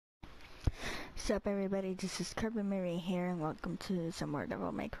What's up everybody, this is Kirby Mary here and welcome to some more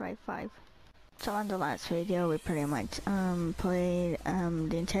Devil May Cry 5. So on the last video we pretty much played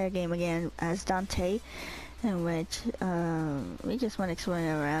the entire game again as Dante, in which we just went exploring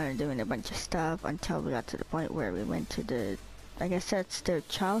around and doing a bunch of stuff until we got to the point where we went to the, I guess that's their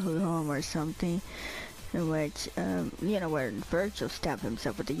childhood home or something, in which you know, where Virgil stabbed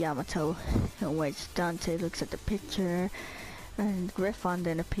himself with the Yamato, in which Dante looks at the picture and Griffon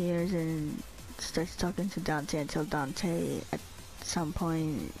then appears and starts talking to Dante until Dante at some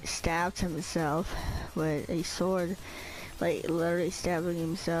point stabs himself with a sword, like literally stabbing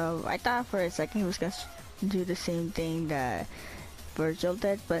himself. I thought for a second he was gonna do the same thing that Virgil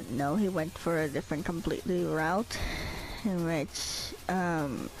did, but no, he went for a different completely route, in which you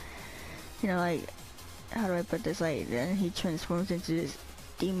know, like, how do I put this, like, then he transforms into this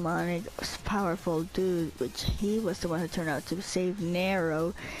demonic powerful dude, which he was the one who turned out to save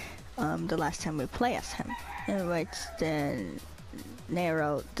Nero the last time we play as him, in which then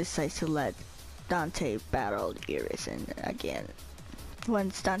Nero decides to let Dante battle Urizen again.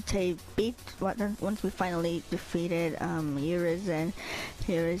 Once we finally defeated Urizen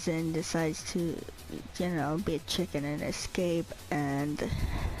decides to, you know, be a chicken and escape and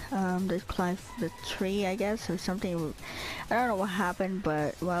climb the tree, I guess, or something. I don't know what happened,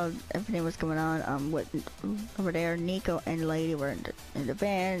 but while everything was going on, over there, Nico and Lady were in the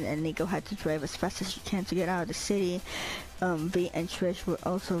van, and Nico had to drive as fast as she can to get out of the city. V and Trish were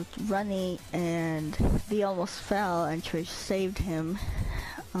also running, and V almost fell, and Trish saved him.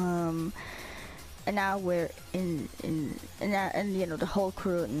 And now we're and you know, the whole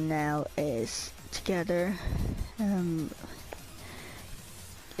crew now is together,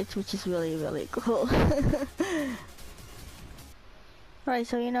 which is really cool. Right,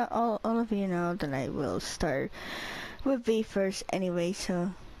 so you know, all of you know that I will start with V first anyway,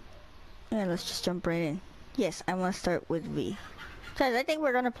 so yeah, let's just jump right in. Yes, I want to start with V. So I think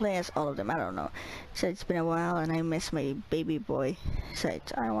we're gonna play as all of them, I don't know. So it's been a while and I miss my baby boy. So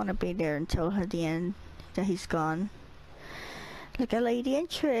I want to be there until at the end that he's gone. Look at Lady and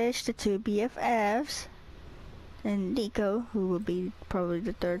Trish, the two BFFs. And Nico, who will be probably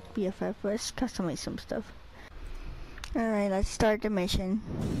the third BFF. Let's customize some stuff. Alright, let's start the mission.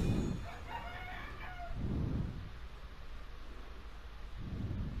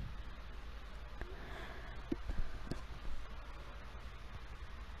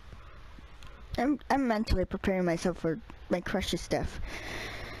 I'm mentally preparing myself for my crush's death.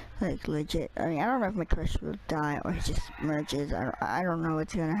 Like, legit. I mean, I don't know if my crush will die or he just merges. I don't know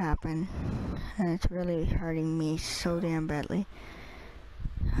what's gonna happen. And it's really hurting me so damn badly.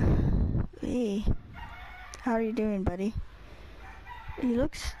 Hey, how are you doing, buddy? He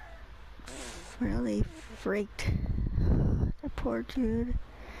looks really freaked. The poor dude.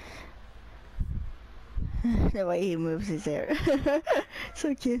 The way he moves his hair.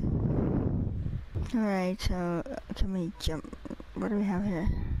 So cute. Alright, so can we jump? What do we have here?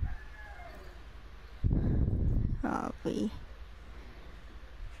 Oh, V.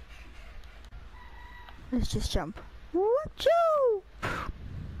 Let's just jump. Woo-choo!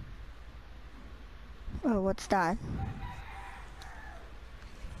 Oh, what's that?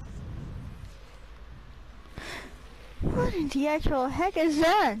 What in the actual heck is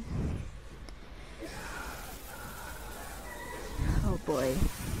that? Oh boy.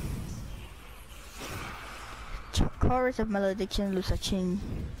 Chorus of malediction, Lusachin.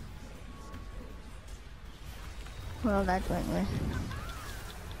 Well, that went well.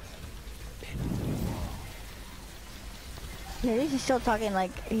 Yeah, he's still talking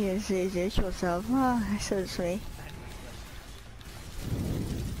like he is his usual self. Oh, that's so sweet.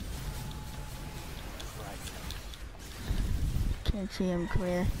 Can't see him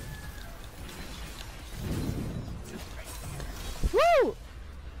clear. Woo!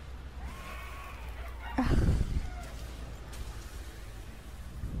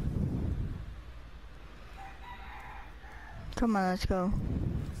 Come on, let's go.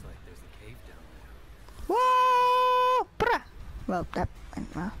 Looks like there's a cave down there. Whoa! Brah! Well, that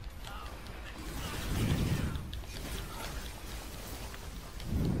went well.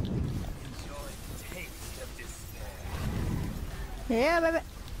 Enjoy the taste of despair. Yeah, baby.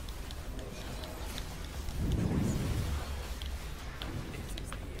 This is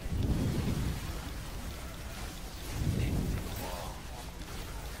the end.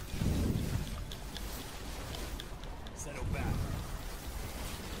 Settle back.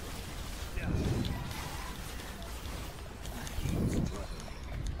 Yeah.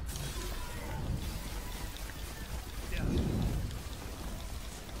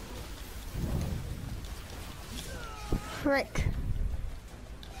 Frick.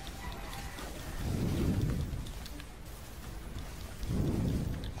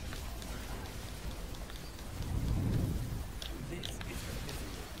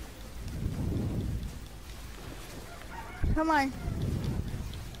 Come on.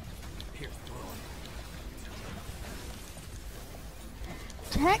 Here's the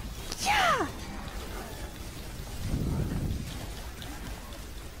road. Heck yeah!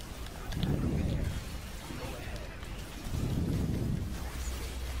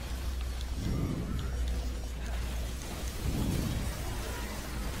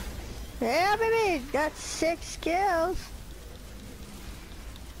 Yeah, baby, got 6 kills.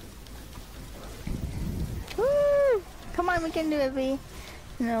 Woo! Come on, we can do it, V.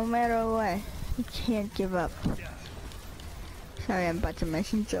 No matter what, you can't give up. Sorry, I'm about to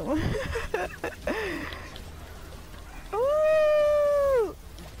mention someone. Woo!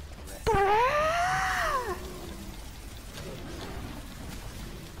 Ah!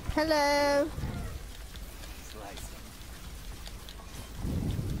 Hello. Slice.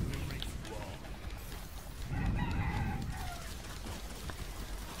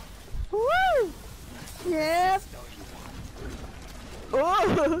 Woo! Yep.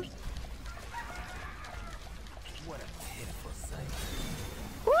 Oh! What a pitiful sight.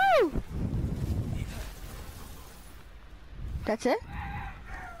 Woo! That's it?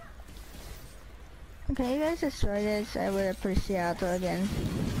 Okay, you guys destroy this. I would appreciate it again.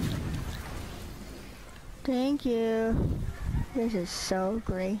 Thank you. This is so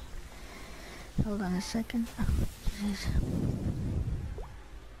great. Hold on a second. Oh, Jesus.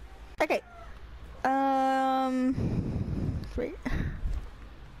 Okay. Wait.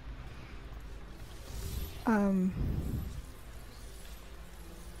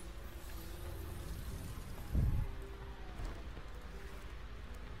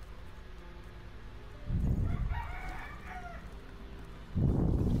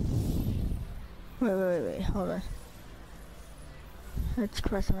 Wait, hold on. Let's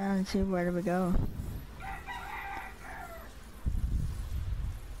cross around and see where do we go.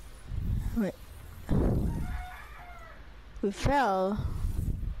 Wait. We fell.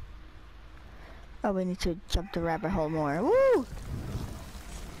 Oh, we need to jump the rabbit hole more. Woo!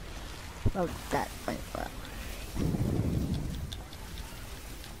 Oh, that went well.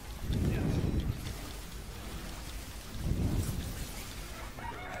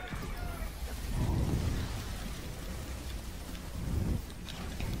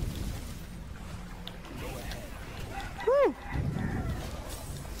 Woo!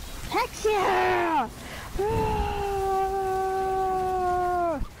 Hex yeah! Woo!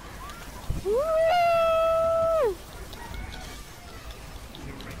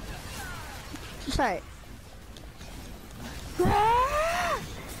 Sorry.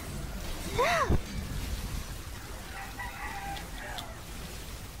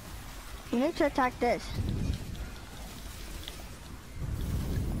 You need to attack this.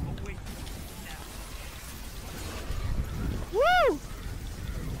 Woo!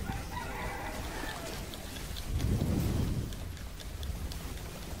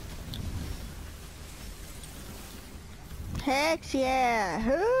 Hex yeah!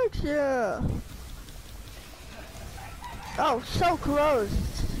 Hex yeah! Oh, so close.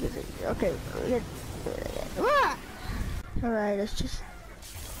 Okay. Alright, let's just...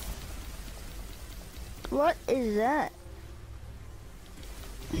 What is that?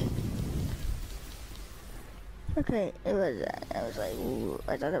 Okay, it was that. I was like, ooh,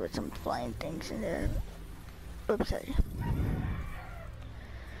 I thought there was some flying things in there. Oops, sorry.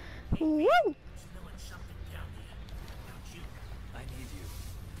 Woo! I need you.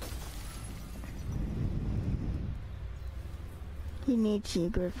 He needs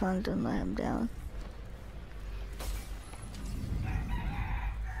secret funds and let him down.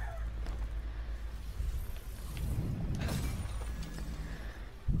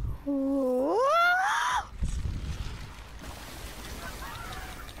 Whoa!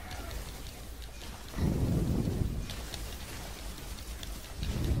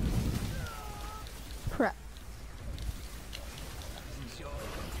 Crap.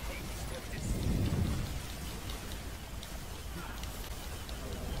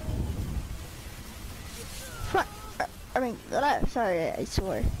 Fuck. I mean, sorry, I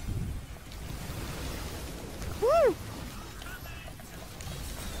swear. Woo!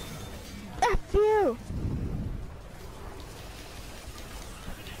 F you!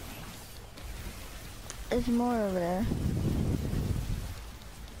 There's more over there.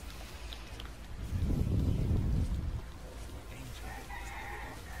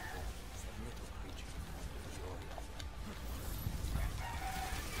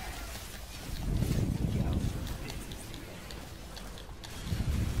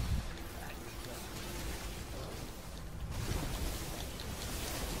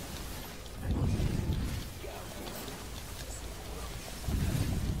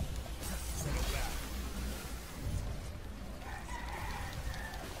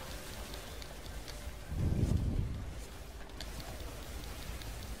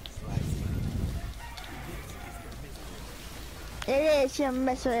 It is, you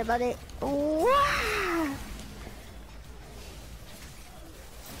mess with it, buddy. Wow!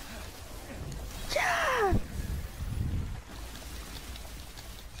 Yeah!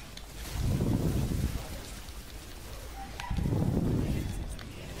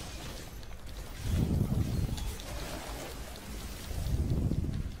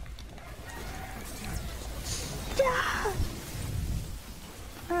 Yeah!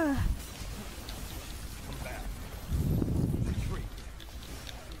 Come back. Retreat.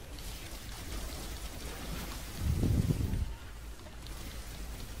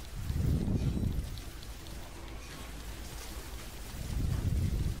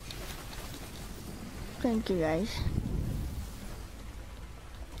 Thank you, guys.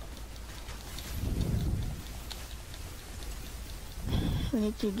 We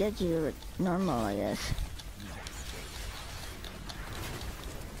need to get you normal, I guess.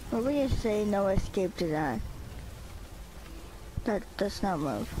 What would you say no escape to that? That does not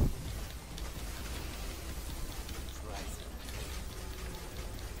move.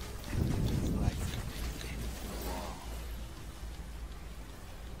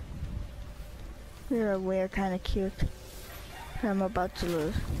 You're a weird kind of cute. I'm about to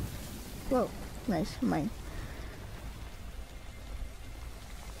lose. Whoa, nice, mine.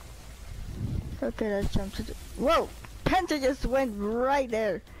 Okay, let's jump to the— whoa! Panther just went right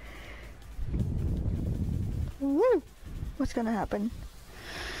there! Woo! What's gonna happen?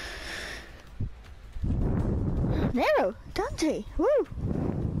 Nero! Dante! Woo!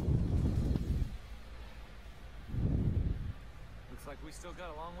 Looks like we still got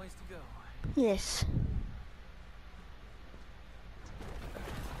a long ways to go. Yes.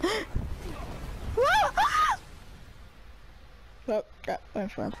 Whoa! Ah! Well, that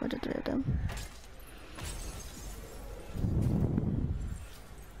went fun for the three of them.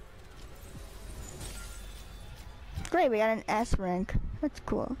 Great, we got an S rank. That's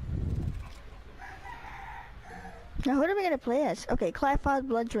cool. Now, who are we gonna play as? Okay, Clyphod,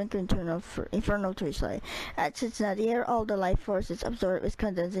 Blood Drinker, Infernal Twitchlight. At its nadir, all the life forces absorbed is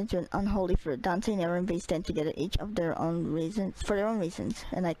condensed into an unholy fruit. Dante and Aaron stand together, each of their own reasons, for their own reasons.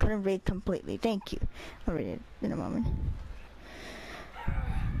 And I couldn't read completely. Thank you. I'll read it in a moment.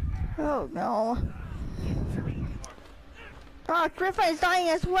 Oh no. Oh, Griffin is dying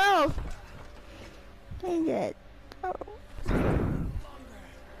as well. Dang it. Oh.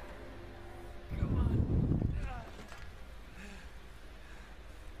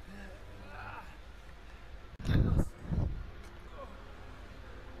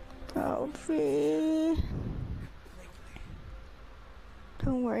 Oh, V.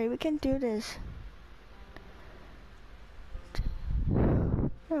 Don't worry, we can do this.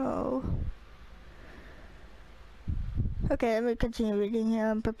 Oh. Okay, let me continue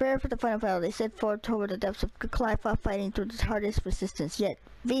reading. Prepare for the final battle. They set forth toward the depths of Clyphod, fighting through the hardest resistance. Yet,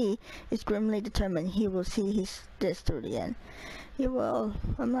 V is grimly determined he will see this through the end. He will.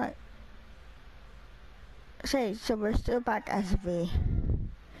 I'm not... Say, so we're still back as V.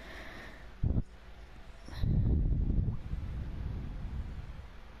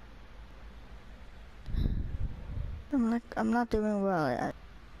 I'm not doing well. I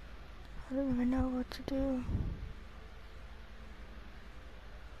don't even know what to do.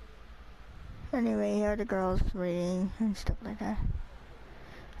 Anyway, here are the girls reading and stuff like that.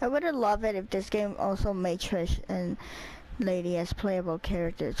 I would have loved it if this game also made Trish and Lady as playable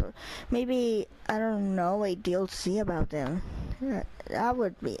characters, or maybe, I don't know, a DLC about them. That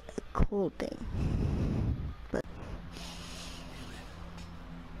would be a cool thing. But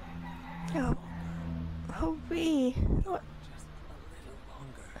oh, we. What? Just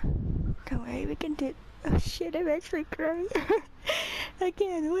a little longer. Don't worry, we can do it. Oh shit, I'm actually crying.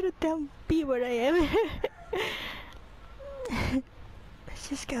 Again, what a dumb B-word I am. Let's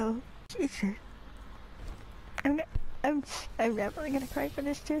just go. Jesus. I'm definitely gonna cry for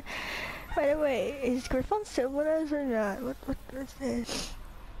this too. By the way, is Griffon still with us or not? What is this?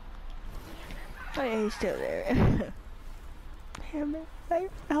 Oh yeah, he's still there. Damn it.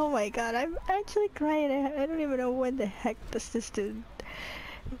 Oh my god, I'm actually crying. I don't even know when the heck the assistant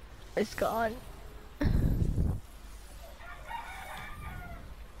is gone.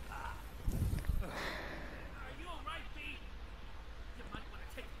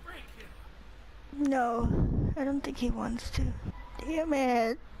 No, I don't think he wants to. Damn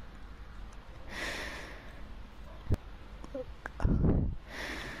it.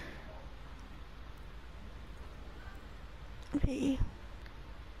 V.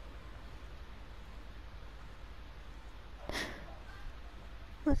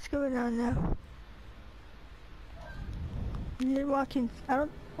 What's going on now? You're walking. I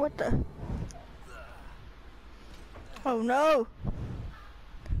don't. What the? Oh no!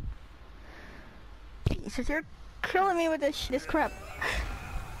 Jesus, you're killing me with this crap.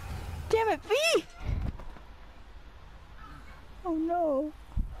 Damn it, V! Oh no.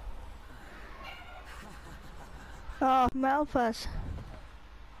 Oh, Malphas.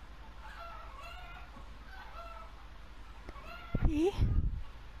 V?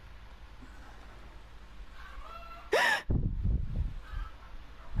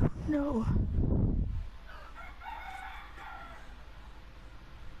 No.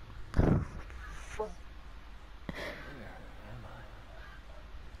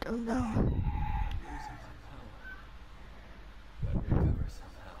 Don't know. Losing my power. Gotta recover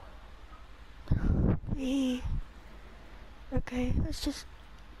somehow. V. Okay, let's just...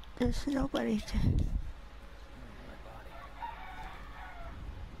 There's nobody to... My body.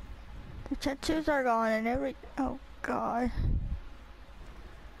 The tattoos are gone and every... Oh god.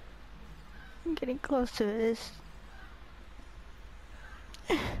 I'm getting close to this.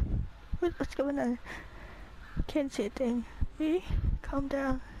 What's going on? Can't see a thing. V, calm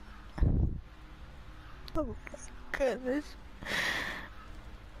down. Oh my goodness.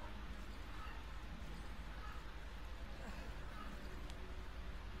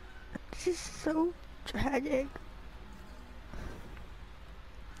 This is so tragic.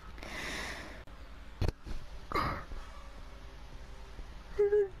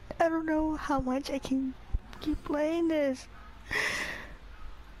 I don't know how much I can keep playing this.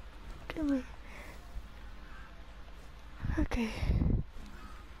 Come here. Okay.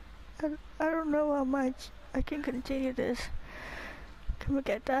 I don't know how much I can continue this. Can we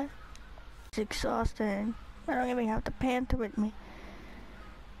get that? It's exhausting. I don't even have the panther with me.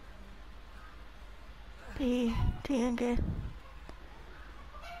 TNG.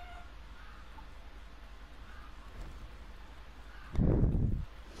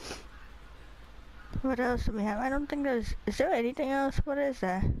 What else do we have? I don't think there's... Is there anything else? What is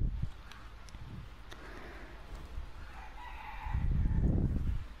that?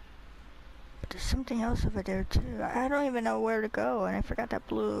 But there's something else over there too. I don't even know where to go, and I forgot that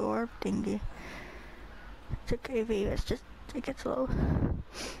blue orb thingy. It's okay, V. Let's just take it slow.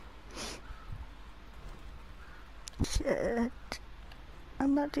 Shit.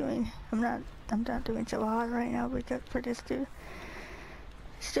 I'm not doing so hot right now because for this dude.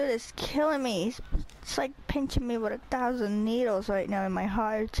 This dude is killing me. It's like pinching me with 1,000 needles right now in my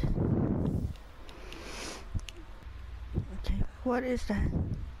heart. Okay, what is that?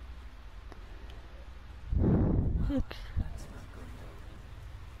 Look.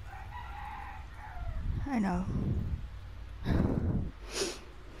 I know.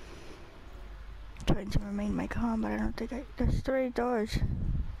 Trying to remain my calm, but I don't think there's 3 doors.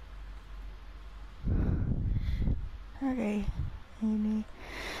 Okay.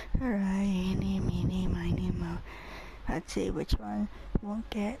 Alright, eeny, meeny, miny, mo. Let's see which one won't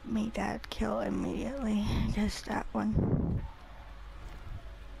get me that kill immediately. Just that one.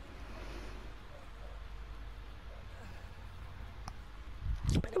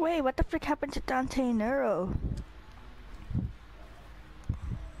 By the way, what the frick happened to Dante Nero?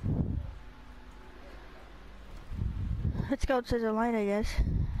 Let's go to the light, I guess.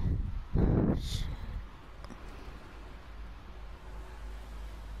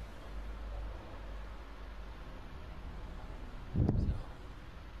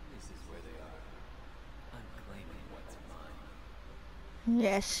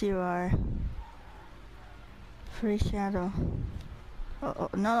 Yes, you are. Free shadow. Oh,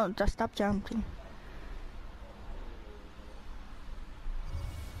 no, just stop jumping.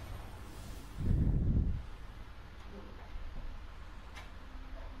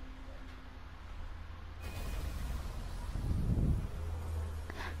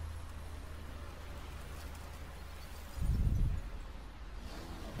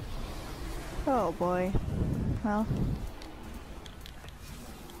 Oh boy. Well.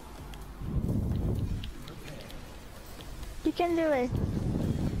 You can do it.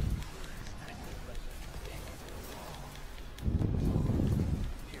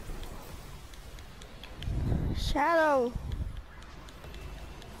 Shadow.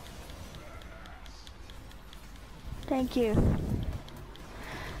 Thank you.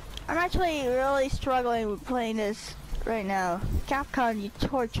 I'm actually really struggling with playing this right now. Capcom,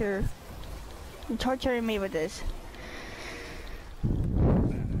 you're torturing me with this.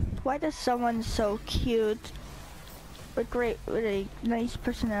 Why does someone so cute, with a nice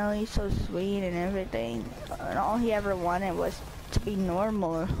personality, so sweet and everything, and all he ever wanted was to be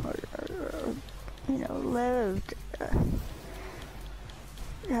normal or you know, lived,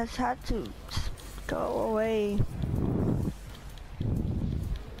 has had to go away.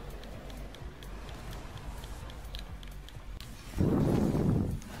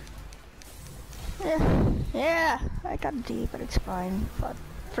 got a D, but it's fine. But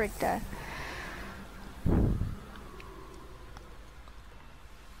frick that.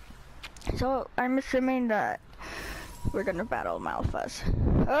 So I'm assuming that we're gonna battle Malphas.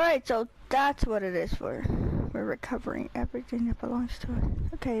 Alright, so that's what it is for. We're recovering everything that belongs to it.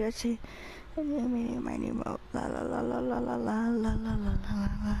 Okay, let's see. My new mode. La la la la la la la la la la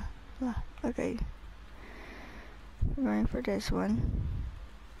la la. Okay. We're going for this one.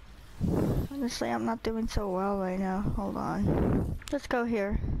 Honestly, I'm not doing so well right now. Hold on. Let's go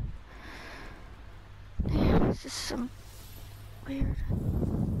here. Damn, this is some weird.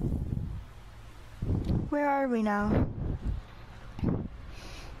 Where are we now?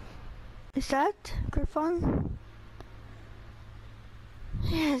 Is that Griffon?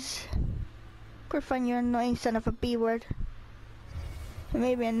 Yes. Griffon, you annoying son of a B word. You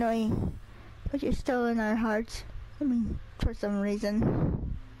may be annoying, but you're still in our hearts. I mean, for some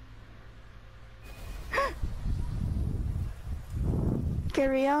reason.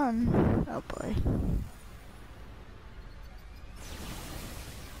 Carry on. Oh boy.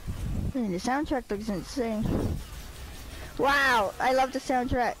 I mean, the soundtrack looks insane. Wow, I love the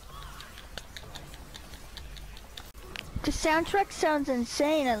soundtrack. The soundtrack sounds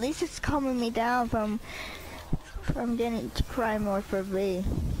insane. At least it's calming me down from getting to cry more for V.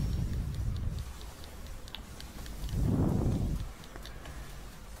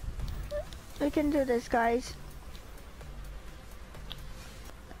 We can do this, guys.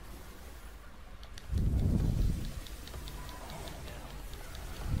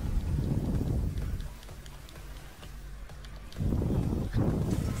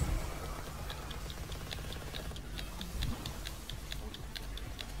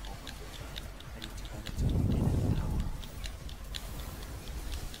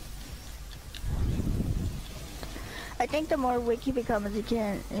 I think the more weak you become as you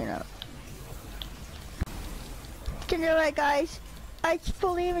can, you know. Can do it, guys. I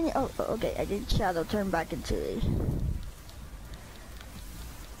believe in you. Oh, okay. I did shadow turn back into a.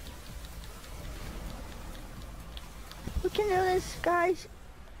 We can do this, guys.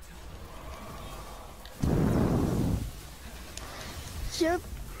 Yep.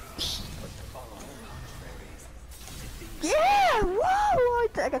 Yeah! Whoa!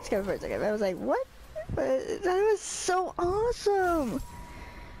 I got scared for a second. I was like, what? But that was so awesome!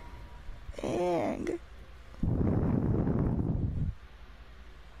 And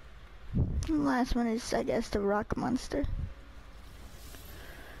the last one is, I guess, the rock monster.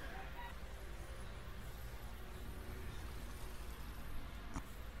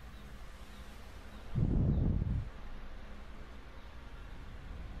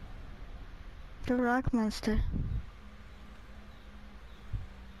 The rock monster.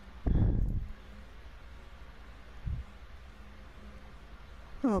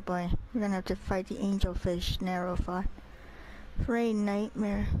 Oh boy, we're gonna have to fight the angelfish narrow fire. Frey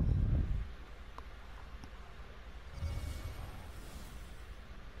nightmare.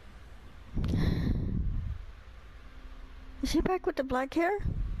 Is he back with the black hair?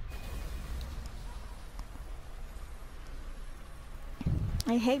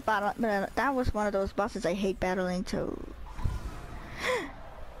 I hate battle, but that was one of those bosses I hate battling to.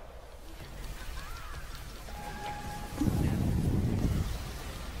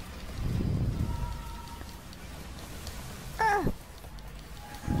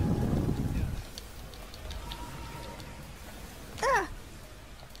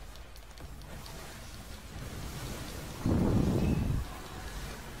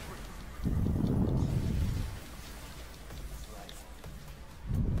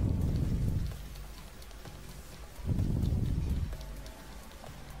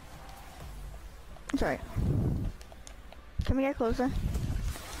 Sorry. Can we get closer?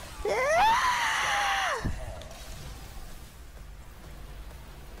 Yeah!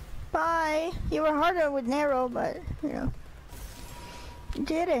 Bye. You were harder with narrow, but you know, you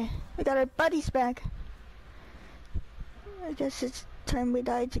did it. We got our buddies back. I guess it's time we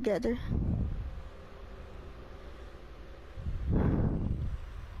died together.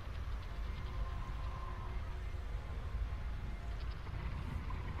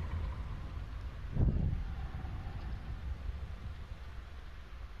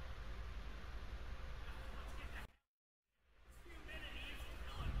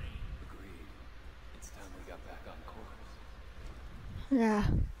 Yeah.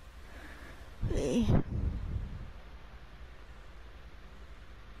 Hey. Wow,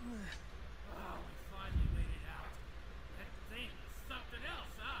 we finally made it out. That thing was something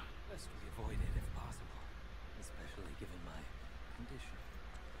else, huh? Best we avoid it if possible, especially given my condition.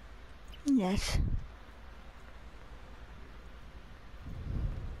 Yes.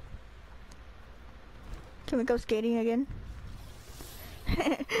 Can we go skating again?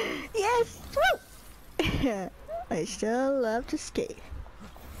 Yes! Woo! I still love to skate.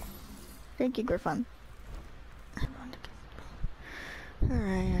 Thank you, Griffon.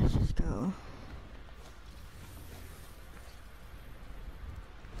 Alright, let's just go.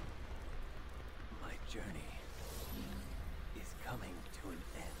 My journey is coming to an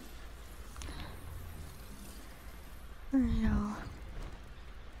end. I know.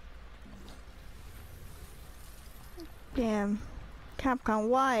 Damn. Capcom,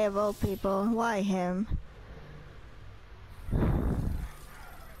 why of all people? Why him?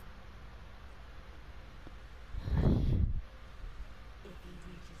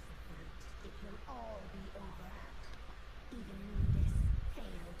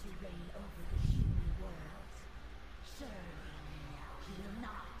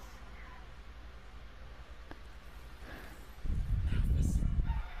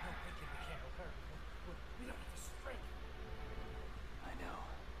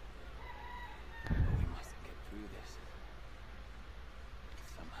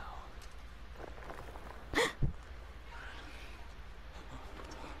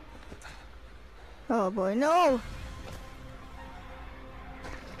 Oh boy, no!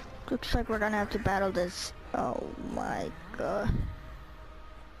 Looks like we're gonna have to battle this. Oh my god.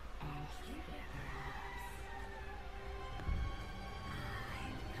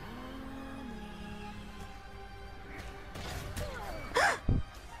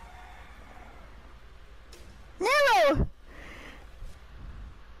 No!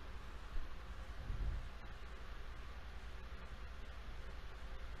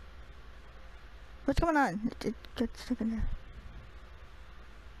 What's going on? It gets stuck in there.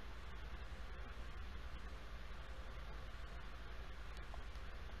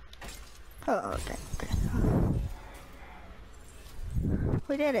 Oh, okay.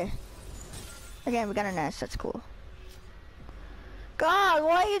 We did it. Again, we got an S. That's cool. God,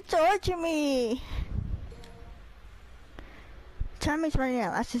 why are you torturing me? Time is running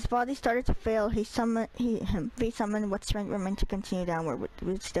out. As his body started to fail, he summoned what strength remained to continue downward.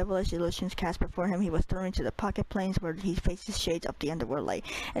 With devilish illusions cast before him, he was thrown into the pocket plains where he faced the shades of the underworld light.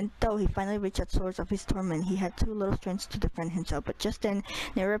 And though he finally reached the source of his torment, he had too little strength to defend himself. But just then,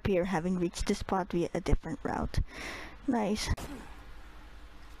 Nero appeared, having reached the spot via a different route. Nice.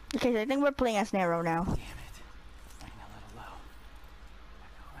 Okay, so I think we're playing as Nero now. Damn it. Running a little low. I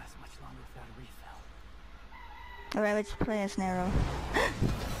can't last much longer without a refill. Alright, let's play as Nero.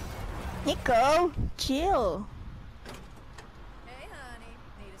 Nico! Chill! Hey, honey.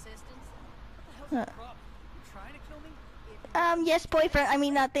 Need assistance? What the hell's the problem? You trying to kill me? Yes, boyfriend. I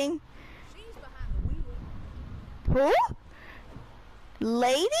mean nothing. She's behind the wheel. Who?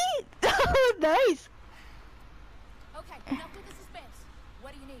 Lady? Oh, nice! Okay, enough with the suspense.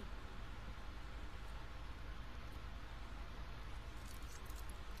 What do you need?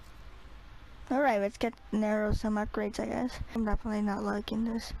 Alright, let's get Nero some upgrades, I guess. I'm definitely not liking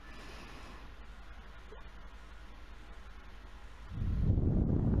this.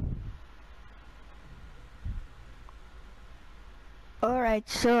 Alright,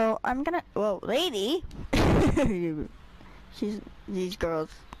 so I'm gonna... Whoa, lady! These girls,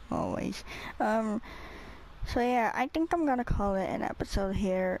 always. So yeah, I think I'm gonna call it an episode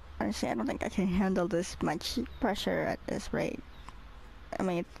here. Honestly, I don't think I can handle this much pressure at this rate. I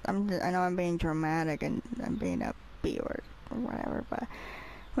mean, I know I'm being dramatic and I'm being upbeat or whatever, but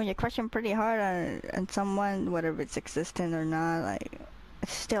when you're crushing pretty hard on someone, whether it's existent or not, like, it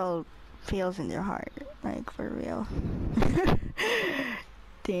still feels in your heart, like, for real.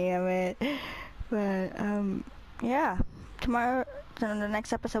 Damn it. But, yeah. Tomorrow, in the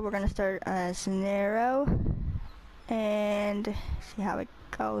next episode, we're gonna start as Nero and see how it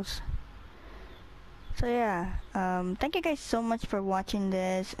goes. So yeah, thank you guys so much for watching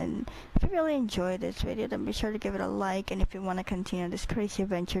this, and if you really enjoyed this video, then be sure to give it a like, and if you want to continue this crazy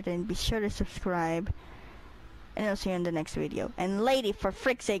adventure, then be sure to subscribe, and I'll see you in the next video. And lady, for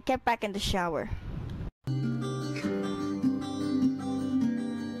frick's sake, get back in the shower.